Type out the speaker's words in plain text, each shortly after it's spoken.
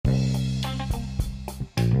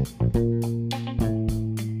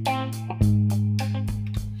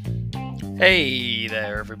Hey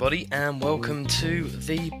there, everybody, and welcome to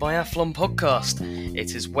the Biathlon podcast.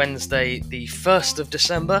 It is Wednesday, the 1st of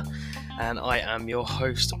December, and I am your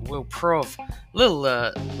host, Will Prov. A little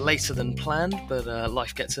later than planned, but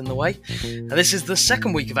life gets in the way. Now, this is the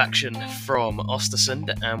second week of action from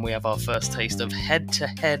Oestersund, and we have our first taste of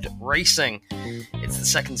head-to-head racing. It's the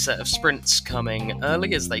second set of sprints coming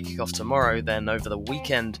early as they kick off tomorrow, then over the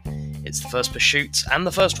weekend it's the first pursuits and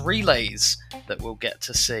the first relays that we'll get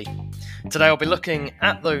to see. Today I'll be looking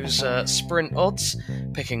at those sprint odds,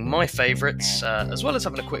 picking my favourites, as well as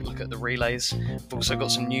having a quick look at the relays. We've also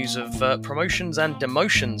got some news of promotions and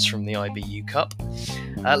demotions from the IBU Cup.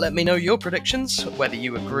 Let me know your predictions, whether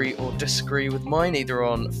you agree or disagree with mine, either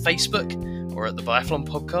on Facebook or at the Biathlon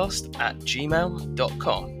Podcast at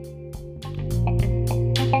gmail.com.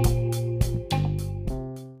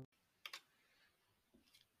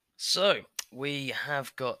 So, we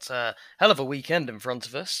have got a hell of a weekend in front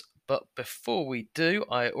of us, but before we do,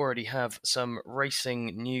 I already have some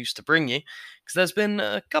racing news to bring you, because there's been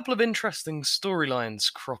a couple of interesting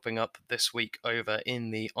storylines cropping up this week over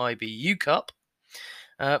in the IBU Cup.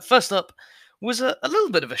 First up was a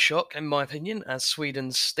little bit of a shock, in my opinion, as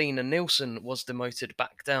Sweden's Stina Nilsson was demoted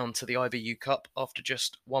back down to the IBU Cup after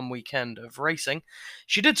just one weekend of racing.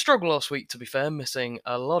 She did struggle last week, to be fair, missing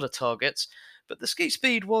a lot of targets, but the ski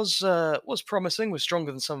speed was promising, was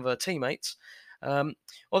stronger than some of her teammates.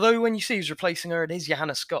 Although when you see who's replacing her, it is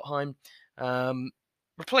Johanna Schottheim,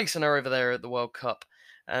 replacing her over there at the World Cup.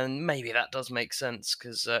 And maybe that does make sense,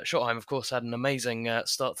 because Schottheim, of course, had an amazing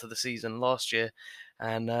start to the season last year,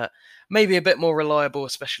 and maybe a bit more reliable,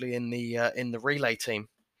 especially in the relay team.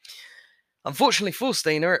 Unfortunately for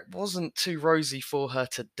Stina, it wasn't too rosy for her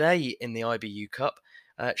today in the IBU Cup.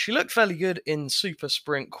 She looked fairly good in super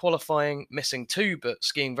sprint qualifying, missing 2 but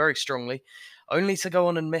skiing very strongly, only to go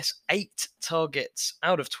on and miss 8 targets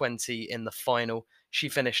out of 20 in the final. She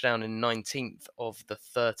finished down in 19th of the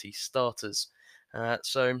 30 starters.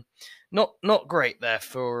 So not great there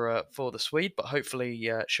for the Swede, but hopefully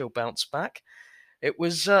she'll bounce back. It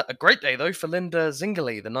was a great day, though, for Linda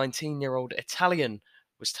Zingoli. The 19-year-old Italian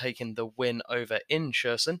was taking the win over in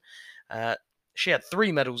Oestersund. She had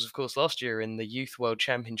 3 medals, of course, last year in the Youth World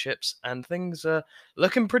Championships, and things are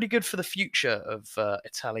looking pretty good for the future of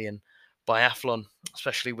Italian biathlon,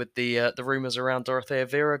 especially with the rumours around Dorothea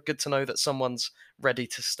Vera. Good to know that someone's ready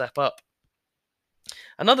to step up.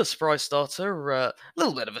 Another surprise starter, a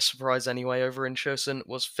little bit of a surprise anyway, over in Oestersund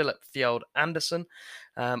was Philip Fjeld Andersen.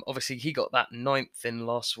 Obviously, he got that 9th in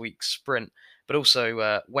last week's sprint, but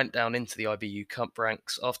also went down into the IBU Cup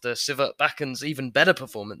ranks after Sivert Bakken's even better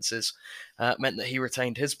performances meant that he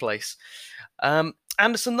retained his place.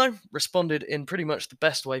 Andersen, though, responded in pretty much the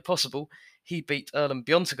best way possible. He beat Erlend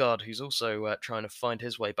Bjontegard, who's also trying to find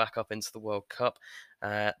his way back up into the World Cup.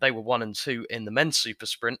 They were 1 and 2 in the men's super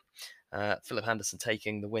sprint. Philip Andersen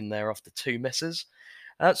taking the win there after 2 misses.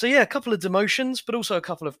 So yeah, a couple of demotions, but also a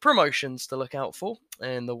couple of promotions to look out for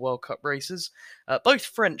in the World Cup races. Both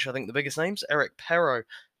French, I think the biggest names. Eric Perrault,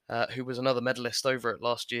 who was another medalist over at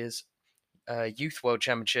last year's Youth World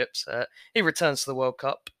Championships. He returns to the World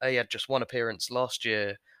Cup. He had just 1 appearance last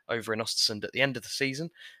year over in Oestersund at the end of the season.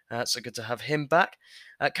 So good to have him back.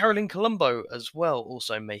 Caroline Colombo as well,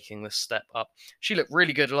 also making the step up. She looked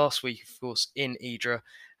really good last week, of course, in Idre,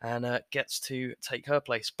 and gets to take her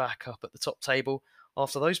place back up at the top table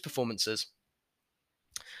after those performances.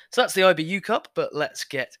 So that's the IBU Cup, but let's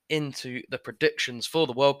get into the predictions for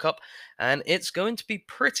the World Cup. And it's going to be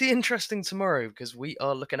pretty interesting tomorrow, because we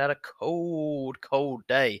are looking at a cold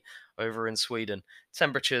day over in Sweden.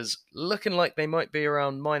 Temperatures looking like they might be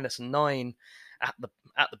around -9 at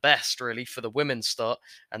the best, really, for the women's start,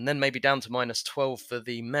 and then maybe down to -12 for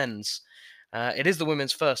the men's. It is the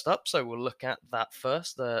women's first up, so we'll look at that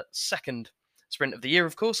first. The second sprint of the year,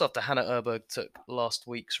 of course, after Hannah Erberg took last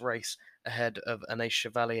week's race ahead of Anais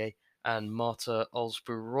Chevalier and Marta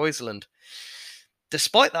Olsbu-Royseland.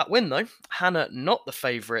 Despite that win, though, Hannah not the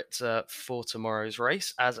favourite for tomorrow's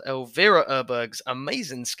race, as Elvira Erberg's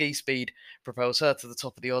amazing ski speed propels her to the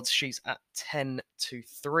top of the odds. She's at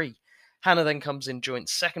 10-3. Hannah then comes in joint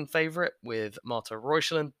second favourite with Marta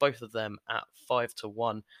Royseland, both of them at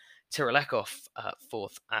 5-1. Tyrell Eckhoff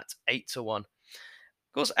fourth at 8-1.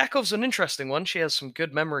 Of course, Eckhoff's an interesting one. She has some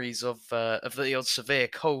good memories of the odd severe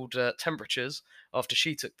cold temperatures after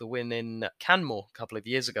she took the win in Canmore a couple of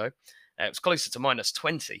years ago. It was closer to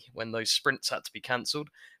 -20 when those sprints had to be cancelled,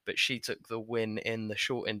 but she took the win in the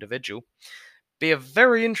short individual. Be a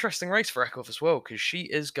very interesting race for Eckhoff as well, because she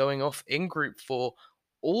is going off in Group 4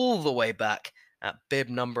 all the way back at bib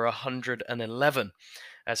number 111.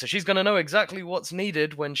 So she's going to know exactly what's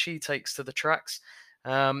needed when she takes to the tracks.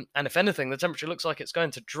 And if anything, the temperature looks like it's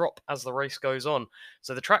going to drop as the race goes on.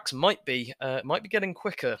 So the tracks might be getting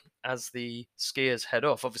quicker as the skiers head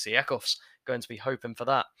off. Obviously, Eckhoff's going to be hoping for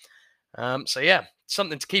that. So yeah,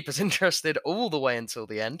 something to keep us interested all the way until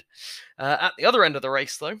the end. At the other end of the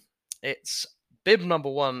race, though, it's bib number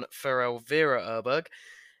 1 for Elvira Erberg.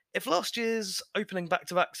 If last year's opening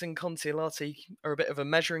back-to-backs in Contiolati are a bit of a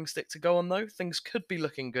measuring stick to go on, though, things could be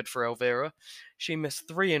looking good for Elvira. She missed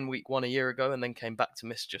 3 in week 1 a year ago and then came back to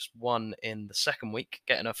miss just 1 in the second week,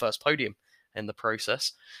 getting her first podium in the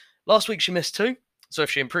process. Last week she missed 2, so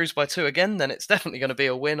if she improves by 2 again, then it's definitely going to be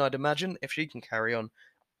a win, I'd imagine, if she can carry on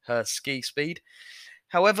her ski speed.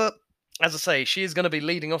 However, as I say, she is going to be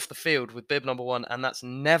leading off the field with bib number 1, and that's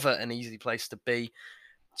never an easy place to be,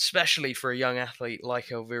 especially for a young athlete like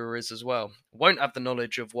Elvira is as well. Won't have the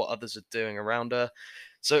knowledge of what others are doing around her,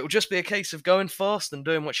 so it will just be a case of going fast and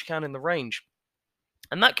doing what she can in the range.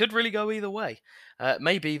 And that could really go either way.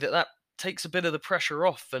 Maybe that takes a bit of the pressure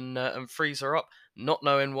off and frees her up, not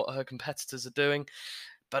knowing what her competitors are doing.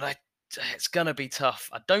 But it's going to be tough.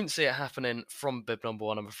 I don't see it happening from bib number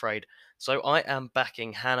 1, I'm afraid. So I am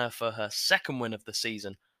backing Hannah for her second win of the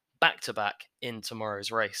season, back to back in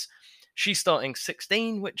tomorrow's race. She's starting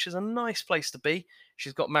 16, which is a nice place to be.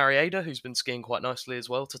 She's got Mariada, who's been skiing quite nicely as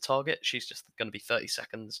well, to target. She's just going to be 30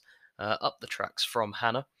 seconds up the tracks from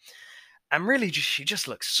Hannah. And really, she just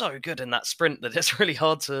looks so good in that sprint that it's really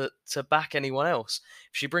hard to back anyone else.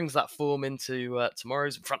 If she brings that form into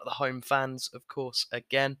tomorrow's in front of the home fans, of course,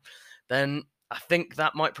 again, then I think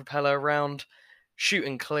that might propel her around.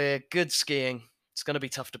 Shooting clear, good skiing. It's going to be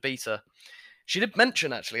tough to beat her. She did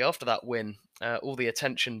mention actually after that win, all the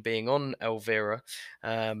attention being on Elvira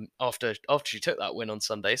after she took that win on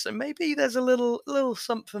Sunday. So maybe there's a little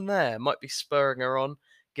something there. Might be spurring her on,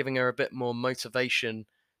 giving her a bit more motivation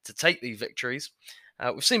to take these victories.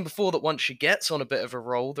 We've seen before that once she gets on a bit of a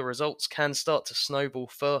roll, the results can start to snowball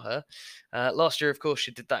for her. Last year, of course,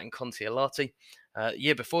 she did that in Contiolati.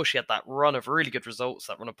 Year before, she had that run of really good results,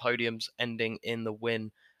 that run of podiums, ending in the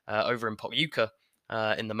win over in Pokljuka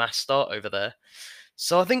in the mass start over there.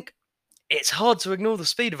 So I think it's hard to ignore the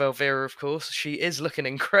speed of Elvira, of course. She is looking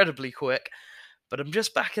incredibly quick, but I'm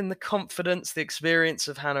just backing the confidence, the experience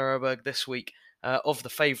of Hannah Oberg this week of the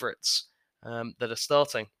favourites that are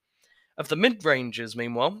starting. Of the mid-rangers,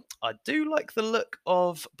 meanwhile, I do like the look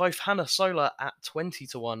of both Hannah Sola at 20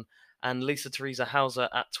 to 1 and Lisa Theresa Hauser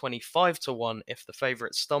at 25 to 1 if the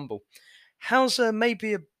favourites stumble. Hauser may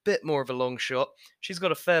be a bit more of a long shot. She's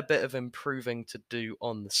got a fair bit of improving to do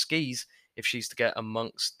on the skis if she's to get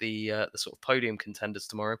amongst the sort of podium contenders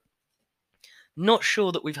tomorrow. Not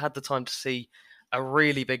sure that we've had the time to see a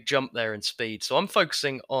really big jump there in speed, so I'm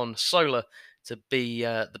focusing on Sola to be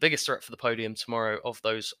the biggest threat for the podium tomorrow of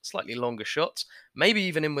those slightly longer shots, maybe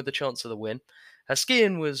even in with the chance of the win. Her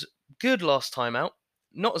skiing was good last time out,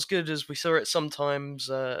 not as good as we saw it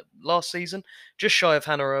sometimes last season, just shy of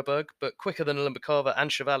Hannah Erberg, but quicker than Limbakova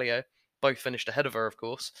and Chevalier, both finished ahead of her, of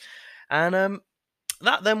course. And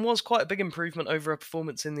that then was quite a big improvement over her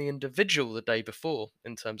performance in the individual the day before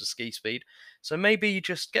in terms of ski speed. So maybe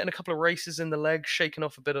just getting a couple of races in the legs, shaking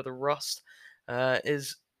off a bit of the rust,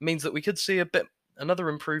 means that we could see another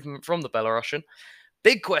improvement from the Belarusian.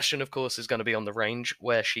 Big question, of course, is going to be on the range,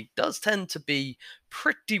 where she does tend to be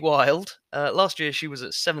pretty wild. Last year, she was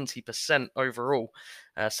at 70% overall,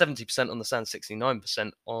 70% on the stand,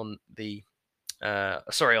 69% on the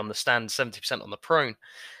on the stand, 70% on the prone.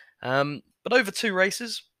 But over 2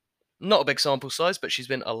 races, not a big sample size, but she's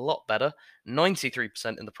been a lot better.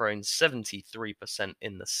 93% in the prone, 73%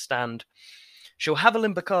 in the stand. She'll have a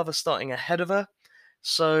Limbakova starting ahead of her,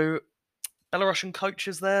 so Belarusian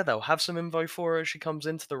coaches there, they'll have some info for her as she comes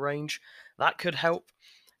into the range. That could help.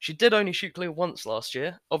 She did only shoot clear once last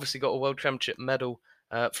year, obviously got a World Championship medal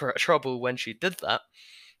for her trouble when she did that.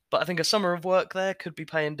 But I think a summer of work there could be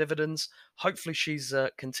paying dividends. Hopefully she's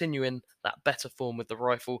continuing that better form with the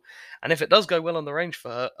rifle. And if it does go well on the range for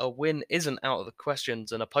her, a win isn't out of the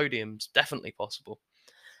questions and a podium's definitely possible.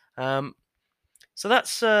 So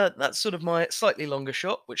that's sort of my slightly longer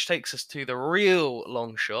shot, which takes us to the real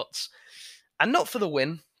long shots. And not for the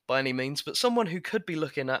win, by any means, but someone who could be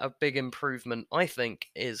looking at a big improvement, I think,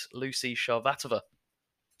 is Lucy Sharvatova.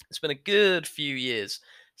 It's been a good few years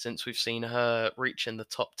since we've seen her reach in the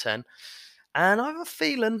top 10, and I have a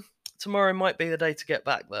feeling tomorrow might be the day to get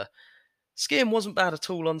back there. Skiing wasn't bad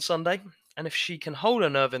at all on Sunday, and if she can hold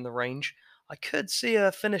her nerve in the range, I could see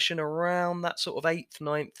her finishing around that sort of 8th,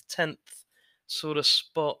 9th, 10th sort of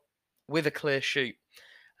spot with a clear shoot.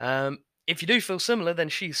 If you do feel similar, then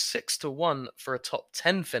she's 6-1 for a top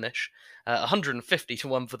 10 finish,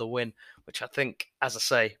 150-1 for the win, which I think, as I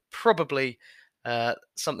say, probably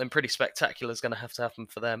something pretty spectacular is going to happen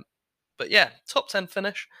for them. But yeah, top 10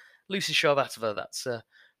 finish, Lucy Sharbatova. That's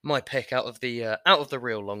my pick out of the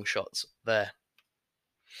real long shots there.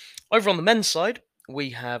 Over on the men's side,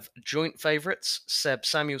 we have joint favourites Seb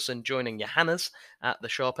Samuelson joining Johannes at the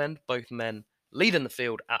sharp end. Both men leading the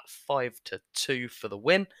field at 5-2 for the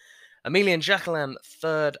win. Emilian Jacqueline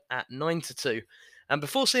third at 9-2. And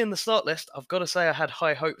before seeing the start list, I've got to say I had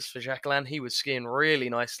high hopes for Jacqueline. He was skiing really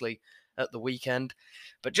nicely at the weekend.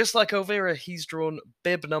 But just like Elvira, he's drawn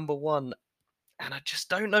bib number one. And I just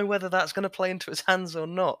don't know whether that's going to play into his hands or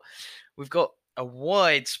not. We've got a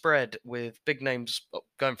wide spread with big names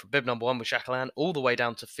going from bib number one with Jacqueline all the way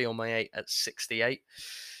down to Fiormaillet at 68.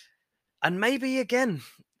 And maybe again,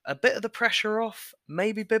 a bit of the pressure off.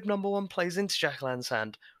 Maybe bib number one plays into Jacqueline's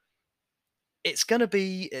hand. It's gonna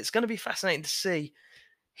be fascinating to see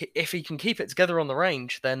if he can keep it together on the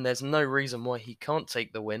range. Then there's no reason why he can't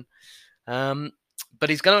take the win. Um, but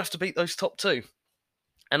he's going to have to beat those top two.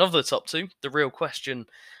 And of the top two, the real question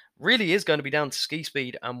really is going to be down to ski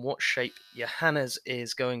speed and what shape Johannes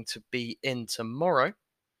is going to be in tomorrow.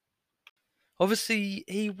 Obviously,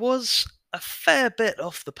 he was a fair bit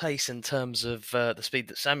off the pace in terms of the speed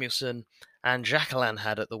that Samuelson and Jacqueline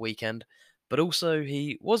had at the weekend, but also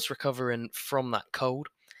he was recovering from that cold.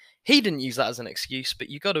 He didn't use that as an excuse, but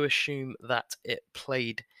you got to assume that it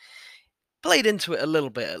played into it a little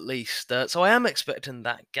bit at least. So I am expecting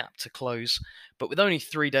that gap to close, but with only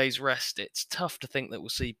 3 days rest, it's tough to think that we'll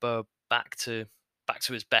see Burr back to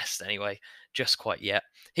his best anyway, just quite yet.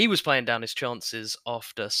 He was playing down his chances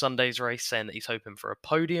after Sunday's race, saying that he's hoping for a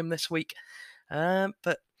podium this week. But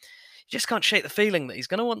you just can't shake the feeling that he's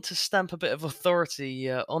going to want to stamp a bit of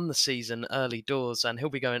authority on the season early doors, and he'll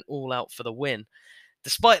be going all out for the win.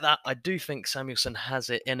 Despite that, I do think Samuelson has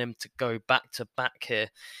it in him to go back to back here.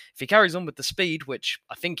 If he carries on with the speed, which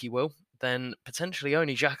I think he will, then potentially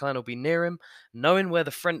only Jacqueline will be near him. Knowing where the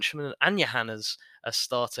Frenchman and Johannes are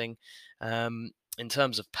starting in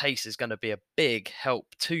terms of pace is going to be a big help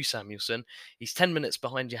to Samuelson. He's 10 minutes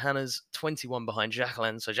behind Johannes, 21 behind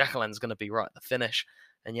Jacqueline, so Jacqueline's going to be right at the finish,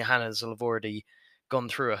 and Johannes will have already gone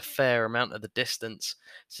through a fair amount of the distance.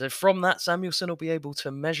 So from that, Samuelson will be able to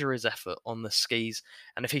measure his effort on the skis,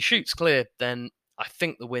 and if he shoots clear, then I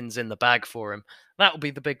think the win's in the bag for him. That will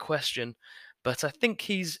be the big question, but I think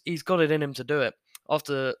he's got it in him to do it.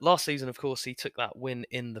 After last season, of course, he took that win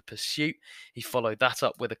in the pursuit. He followed that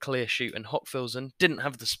up with a clear shoot in Hochfilzen. Didn't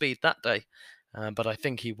have the speed that day, but I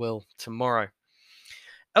think he will tomorrow.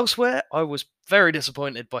 Elsewhere, I was very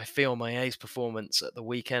disappointed by Fiormaillet's performance at the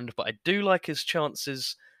weekend, but I do like his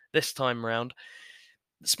chances this time round.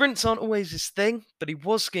 The sprints aren't always his thing, but he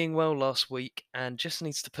was skiing well last week and just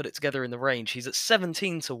needs to put it together in the range. He's at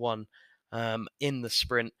 17-1 in the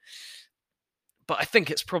sprint, but I think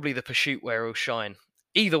it's probably the pursuit where he'll shine.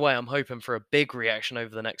 Either way, I'm hoping for a big reaction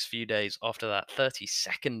over the next few days after that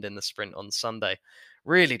 32nd in the sprint on Sunday.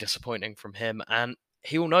 Really disappointing from him, and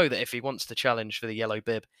he'll know that if he wants to challenge for the yellow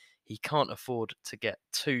bib, he can't afford to get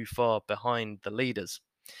too far behind the leaders.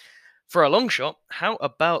 For a long shot, how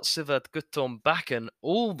about Sivert Guttorm Bakken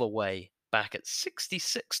all the way back at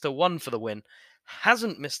 66-1 for the win?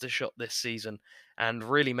 Hasn't missed a shot this season and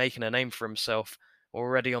really making a name for himself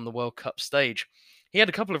already on the World Cup stage. He had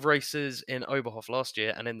a couple of races in Oberhof last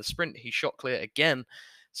year, and in the sprint he shot clear again.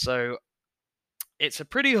 So it's a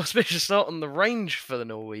pretty auspicious start on the range for the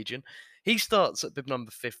Norwegian. He starts at bib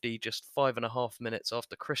number 50, just 5.5 minutes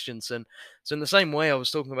after Christensen. So in the same way I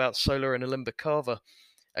was talking about Solar and Olimba Carver,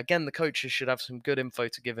 again, the coaches should have some good info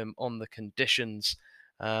to give him on the conditions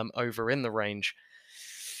over in the range.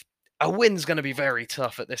 A win's going to be very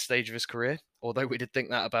tough at this stage of his career, although we did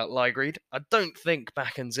think that about Ligreed. I don't think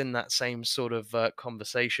Bakken's in that same sort of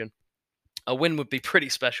conversation. A win would be pretty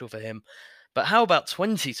special for him, but how about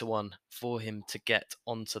 20-1 for him to get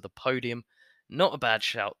onto the podium? Not a bad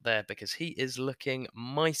shout there because he is looking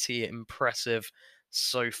mighty impressive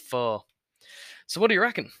so far. So what do you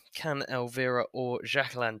reckon? Can Elvira or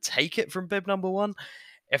Jacqueline take it from bib number one?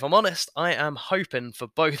 If I'm honest, I am hoping for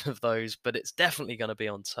both of those, but it's definitely going to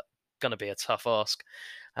be a tough ask.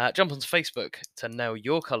 Jump onto Facebook to nail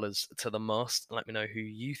your colours to the mast and let me know who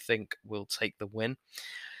you think will take the win.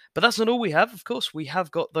 But that's not all we have. Of course, we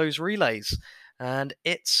have got those relays, and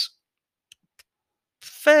it's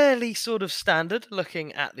fairly sort of standard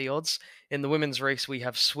looking at the odds. In the women's race, we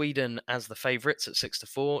have Sweden as the favourites at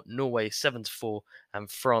 6-4, Norway 7-4, and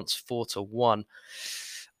France 4-1.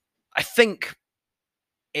 I think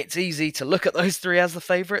it's easy to look at those three as the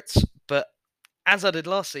favourites, but As I did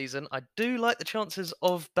last season, I do like the chances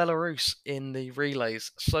of Belarus in the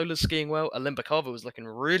relays. Sola's skiing well. Olimpikova was looking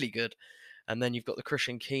really good. And then you've got the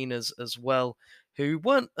Christian Keeners as well, who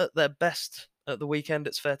weren't at their best at the weekend,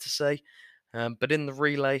 it's fair to say. But in the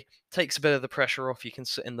relay, takes a bit of the pressure off. You can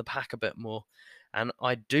sit in the pack a bit more. And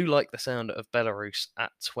I do like the sound of Belarus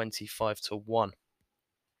at 25 to 1.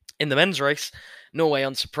 In the men's race, Norway,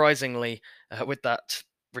 unsurprisingly, with that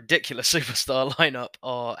ridiculous superstar lineup,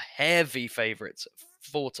 are heavy favourites,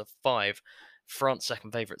 4 to 5. France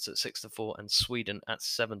second favourites at 6 to 4, and Sweden at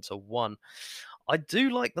 7 to 1. I do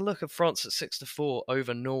like the look of France at 6 to 4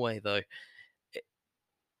 over Norway, though.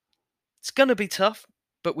 It's going to be tough,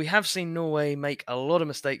 but we have seen Norway make a lot of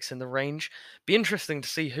mistakes in the range. Be interesting to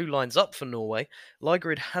see who lines up for Norway.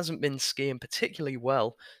 Ligerid hasn't been skiing particularly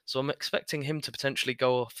well, so I'm expecting him to potentially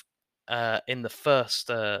go off in the first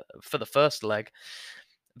for the first leg.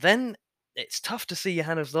 Then it's tough to see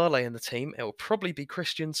Johannes Dale in the team. It will probably be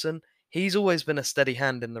Christiansen. He's always been a steady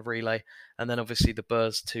hand in the relay, and then obviously the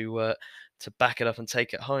Burs to back it up and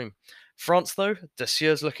take it home. France though,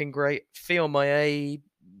 Dessieur's looking great. Fillon Maillet,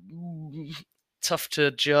 tough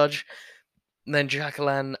to judge. And then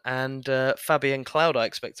Jacqueline and Fabien Cloud, I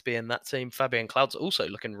expect to be in that team. Fabien Cloud's also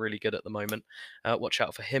looking really good at the moment. Watch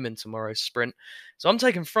out for him in tomorrow's sprint. So I'm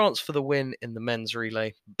taking France for the win in the men's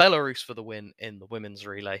relay, Belarus for the win in the women's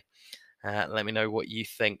relay. Let me know what you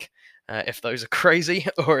think, if those are crazy,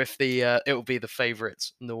 or if it will be the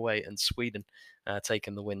favourites, Norway and Sweden,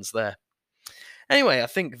 taking the wins there. Anyway, I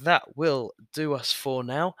think that will do us for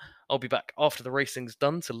now. I'll be back after the racing's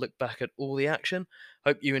done to look back at all the action.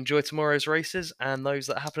 Hope you enjoy tomorrow's races and those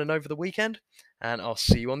that are happening over the weekend, and I'll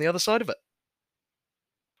see you on the other side of it.